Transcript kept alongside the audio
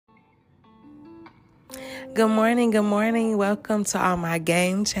Good morning. Good morning. Welcome to all my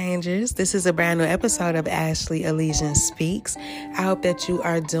game changers. This is a brand new episode of Ashley Elysian Speaks. I hope that you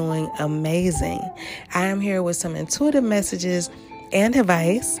are doing amazing. I am here with some intuitive messages and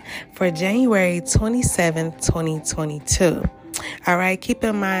advice for January 27th, 2022. All right, keep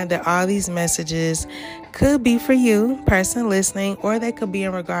in mind that all these messages could be for you, person listening, or they could be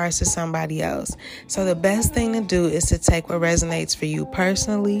in regards to somebody else. So the best thing to do is to take what resonates for you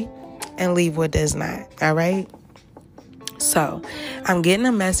personally and leave what does not. All right. So I'm getting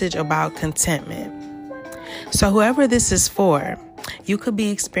a message about contentment. So whoever this is for, you could be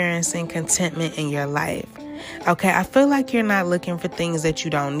experiencing contentment in your life. Okay, I feel like you're not looking for things that you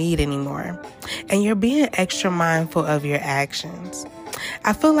don't need anymore, and you're being extra mindful of your actions.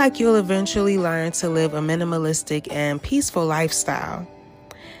 I feel like you'll eventually learn to live a minimalistic and peaceful lifestyle.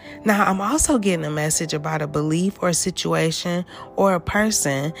 Now, I'm also getting a message about a belief or situation or a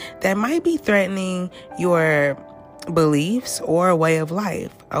person that might be threatening your beliefs or a way of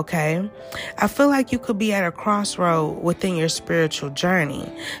life, okay? I feel like you could be at a crossroad within your spiritual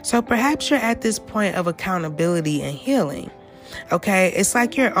journey. So perhaps you're at this point of accountability and healing, okay? It's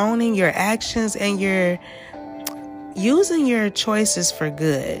like you're owning your actions and you're using your choices for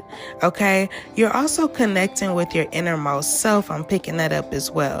good, okay? You're also connecting with your innermost self. I'm picking that up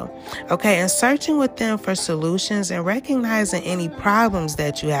as well, okay? And searching within for solutions and recognizing any problems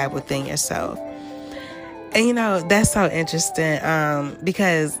that you have within yourself. And you know, that's so interesting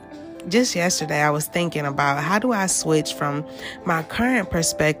because just yesterday I was thinking about how do I switch from my current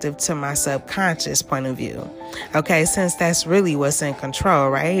perspective to my subconscious point of view, okay? Since that's really what's in control,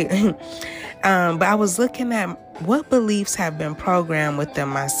 right? But I was looking at what beliefs have been programmed within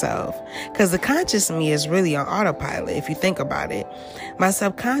myself, because the conscious me is really on autopilot. If you think about it, my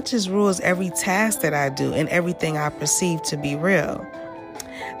subconscious rules every task that I do and everything I perceive to be real.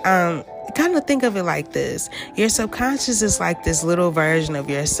 Kind of think of it like this. Your subconscious is like this little version of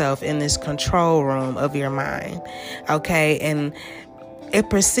yourself in this control room of your mind, okay? And it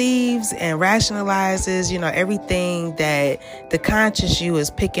perceives and rationalizes, everything that the conscious you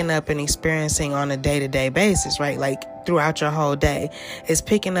is picking up and experiencing on a day-to-day basis, right? Like throughout your whole day. It's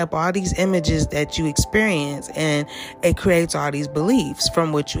picking up all these images that you experience, and it creates all these beliefs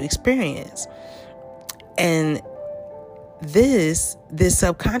from what you experience. And this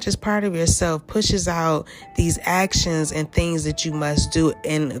subconscious part of yourself pushes out these actions and things that you must do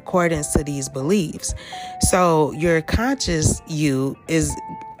in accordance to these beliefs. So your conscious you is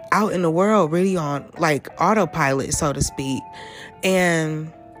out in the world really on like autopilot, so to speak,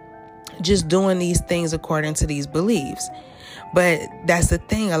 and just doing these things according to these beliefs. But that's the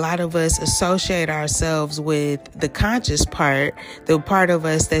thing. A lot of us associate ourselves with the conscious part, the part of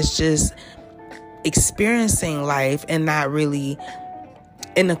us that's just experiencing life and not really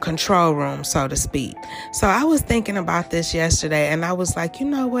in the control room, so to speak. So I was thinking about this yesterday, and I was like, you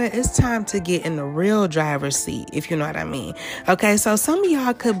know what? It's time to get in the real driver's seat, if you know what I mean. Okay, so some of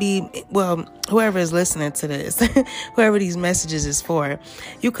y'all could be, well, whoever is listening to this, whoever these messages is for,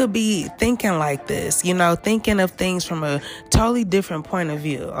 you could be thinking like this, thinking of things from a totally different point of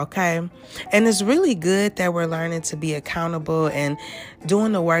view, okay? And it's really good that we're learning to be accountable and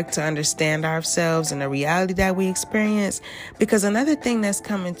doing the work to understand ourselves and the reality that we experience, because another thing that's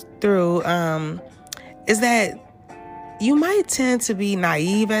coming through is that you might tend to be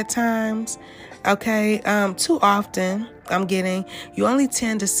naive at times, okay? Too often, you only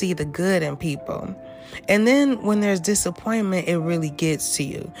tend to see the good in people. And then when there's disappointment, it really gets to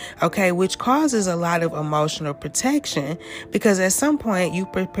you, okay? Which causes a lot of emotional protection, because at some point you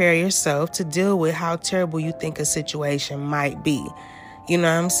prepare yourself to deal with how terrible you think a situation might be. You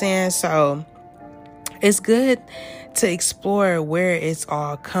know what I'm saying? So it's good to explore where it's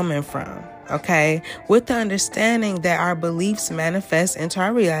all coming from, okay? With the understanding that our beliefs manifest into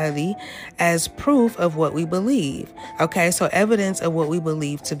our reality as proof of what we believe, okay? So evidence of what we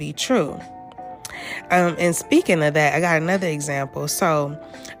believe to be true. And speaking of that, I got another example. So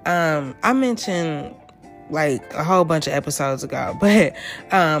I mentioned like a whole bunch of episodes ago, but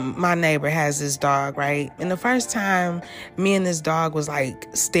my neighbor has this dog, right? And the first time me and this dog was like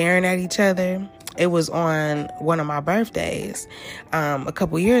staring at each other, it was on one of my birthdays a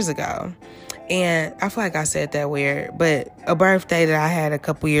couple years ago. And I feel like I said that weird, but a birthday that I had a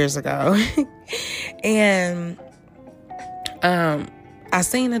couple years ago. And I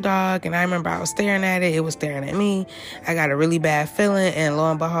seen the dog, and I remember I was staring at it. It was staring at me. I got a really bad feeling, and lo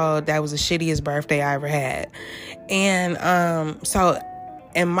and behold, that was the shittiest birthday I ever had. And so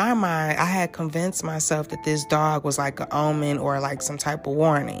in my mind, I had convinced myself that this dog was like an omen or like some type of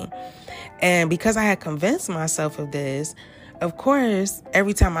warning. And because I had convinced myself of this, of course,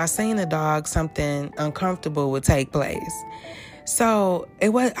 every time I seen a dog, something uncomfortable would take place. So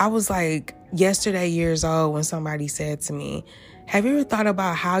I was like yesterday years old when somebody said to me, have you ever thought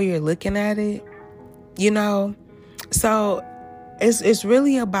about how you're looking at it? So it's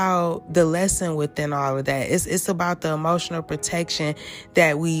really about the lesson within all of that. It's about the emotional protection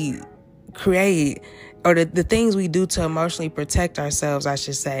that we create, or the things we do to emotionally protect ourselves, I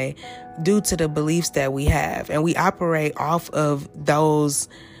should say, due to the beliefs that we have. And we operate off of those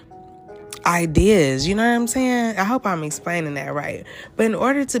ideas. You know what I'm saying? I hope I'm explaining that right. But in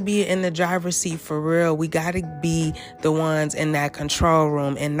order to be in the driver's seat for real, we got to be the ones in that control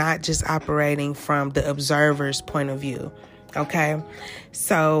room and not just operating from the observer's point of view. Okay?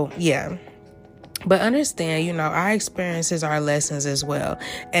 So, yeah. But understand, our experiences are lessons as well.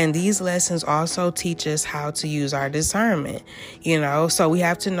 And these lessons also teach us how to use our discernment, so we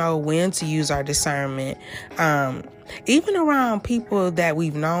have to know when to use our discernment. Even around people that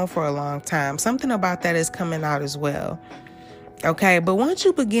we've known for a long time, something about that is coming out as well. Okay, but once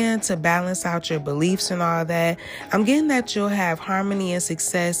you begin to balance out your beliefs and all that, I'm getting that you'll have harmony and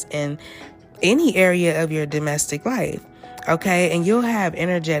success in any area of your domestic life. Okay, and you'll have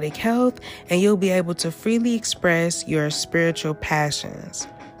energetic health, and you'll be able to freely express your spiritual passions.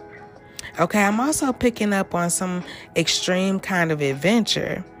 Okay, I'm also picking up on some extreme kind of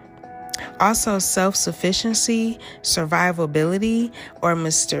adventure. Also, self-sufficiency, survivability, or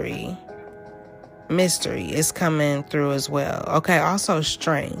mystery. Mystery is coming through as well. Okay, also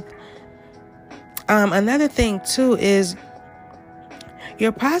strength. Another thing, too, is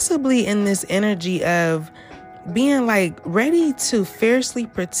you're possibly in this energy of being ready to fiercely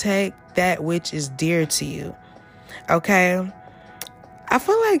protect that which is dear to you. Okay? I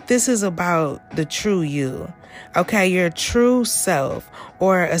feel like this is about the true you. Okay? Your true self,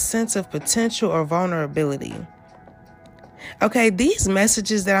 or a sense of potential or vulnerability. Okay? These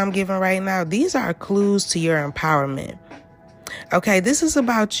messages that I'm giving right now, these are clues to your empowerment. Okay? This is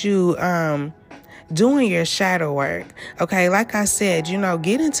about you, doing your shadow work. Okay, like I said,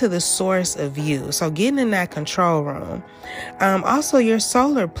 get into the source of you. So getting in that control room. Also, your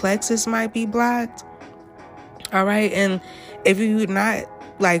solar plexus might be blocked. All right, and if you're not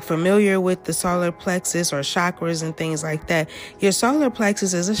familiar with the solar plexus or chakras and things like that, your solar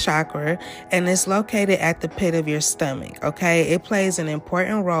plexus is a chakra, and it's located at the pit of your stomach. Okay, it plays an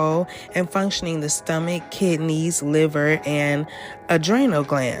important role in functioning the stomach, kidneys, liver, and adrenal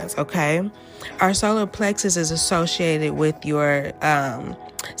glands. Okay, our solar plexus is associated with your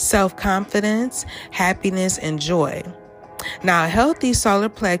self-confidence, happiness, and joy. Now, a healthy solar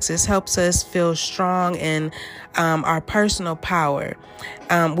plexus helps us feel strong in our personal power.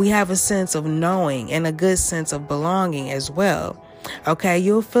 We have a sense of knowing and a good sense of belonging as well. Okay,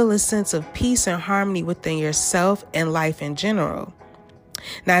 you'll feel a sense of peace and harmony within yourself and life in general.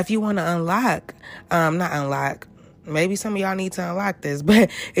 Now, if you want to maybe some of y'all need to unlock this, but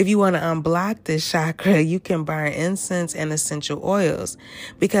if you want to unblock this chakra, you can burn incense and essential oils,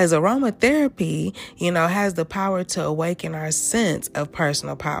 because aromatherapy, has the power to awaken our sense of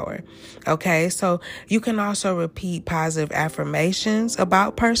personal power. Okay, so you can also repeat positive affirmations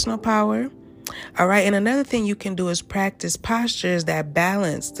about personal power. All right, and another thing you can do is practice postures that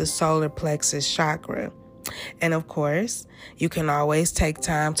balance the solar plexus chakra. And of course, you can always take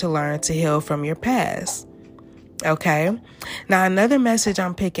time to learn to heal from your past. Okay. Now, another message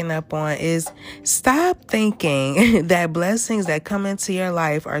I'm picking up on is stop thinking that blessings that come into your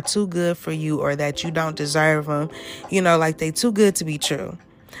life are too good for you, or that you don't deserve them, they too good to be true.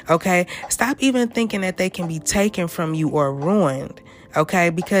 Okay. Stop even thinking that they can be taken from you or ruined.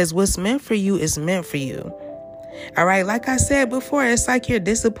 Okay. Because what's meant for you is meant for you. All right. Like I said before, it's like you're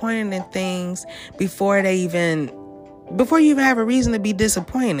disappointed in things before you even have a reason to be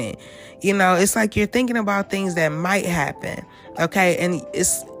disappointed. It's like you're thinking about things that might happen. Okay. And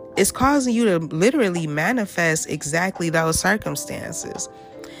it's causing you to literally manifest exactly those circumstances.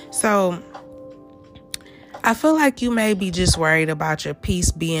 So I feel like you may be just worried about your peace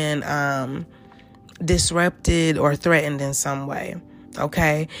being disrupted or threatened in some way.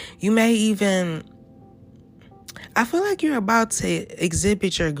 Okay. I feel like you're about to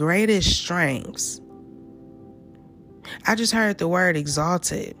exhibit your greatest strengths. I just heard the word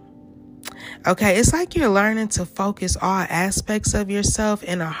exalted. Okay, it's like you're learning to focus all aspects of yourself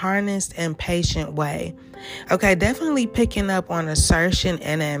in a harnessed and patient way. Okay, definitely picking up on assertion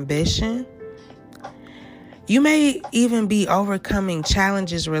and ambition. You may even be overcoming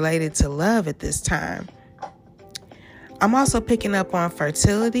challenges related to love at this time. I'm also picking up on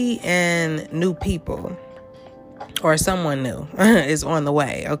fertility and new people, or someone new is on the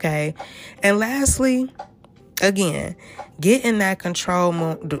way. Okay, and lastly, Again, get in that control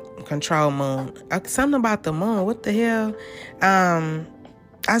moon. Something about the moon. What the hell?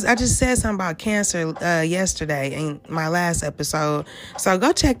 I just said something about Cancer yesterday in my last episode. So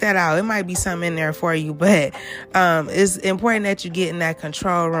go check that out. It might be something in there for you, but it's important that you get in that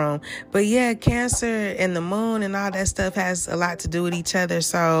control room. But yeah, Cancer and the moon and all that stuff has a lot to do with each other.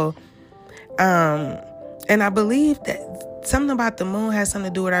 So, and I believe that something about the moon has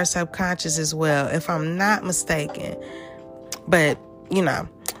something to do with our subconscious as well, if I'm not mistaken. But,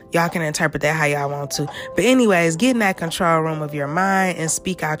 y'all can interpret that how y'all want to. But anyways, get in that control room of your mind and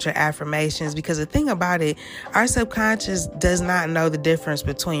speak out your affirmations, because the thing about it, our subconscious does not know the difference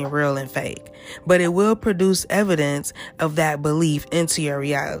between real and fake, but it will produce evidence of that belief into your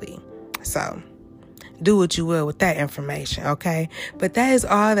reality. So do what you will with that information, okay? But that is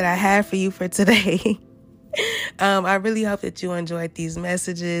all that I have for you for today. I really hope that you enjoyed these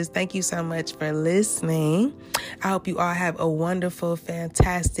messages. Thank you so much for listening. I hope you all have a wonderful,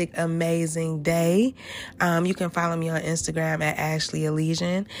 fantastic, amazing day. You can follow me on Instagram at Ashley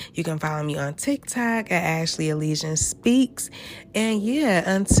Elysian. You can follow me on TikTok at Ashley Elysian Speaks. And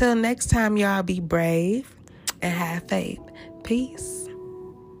yeah, until next time, y'all be brave and have faith. Peace.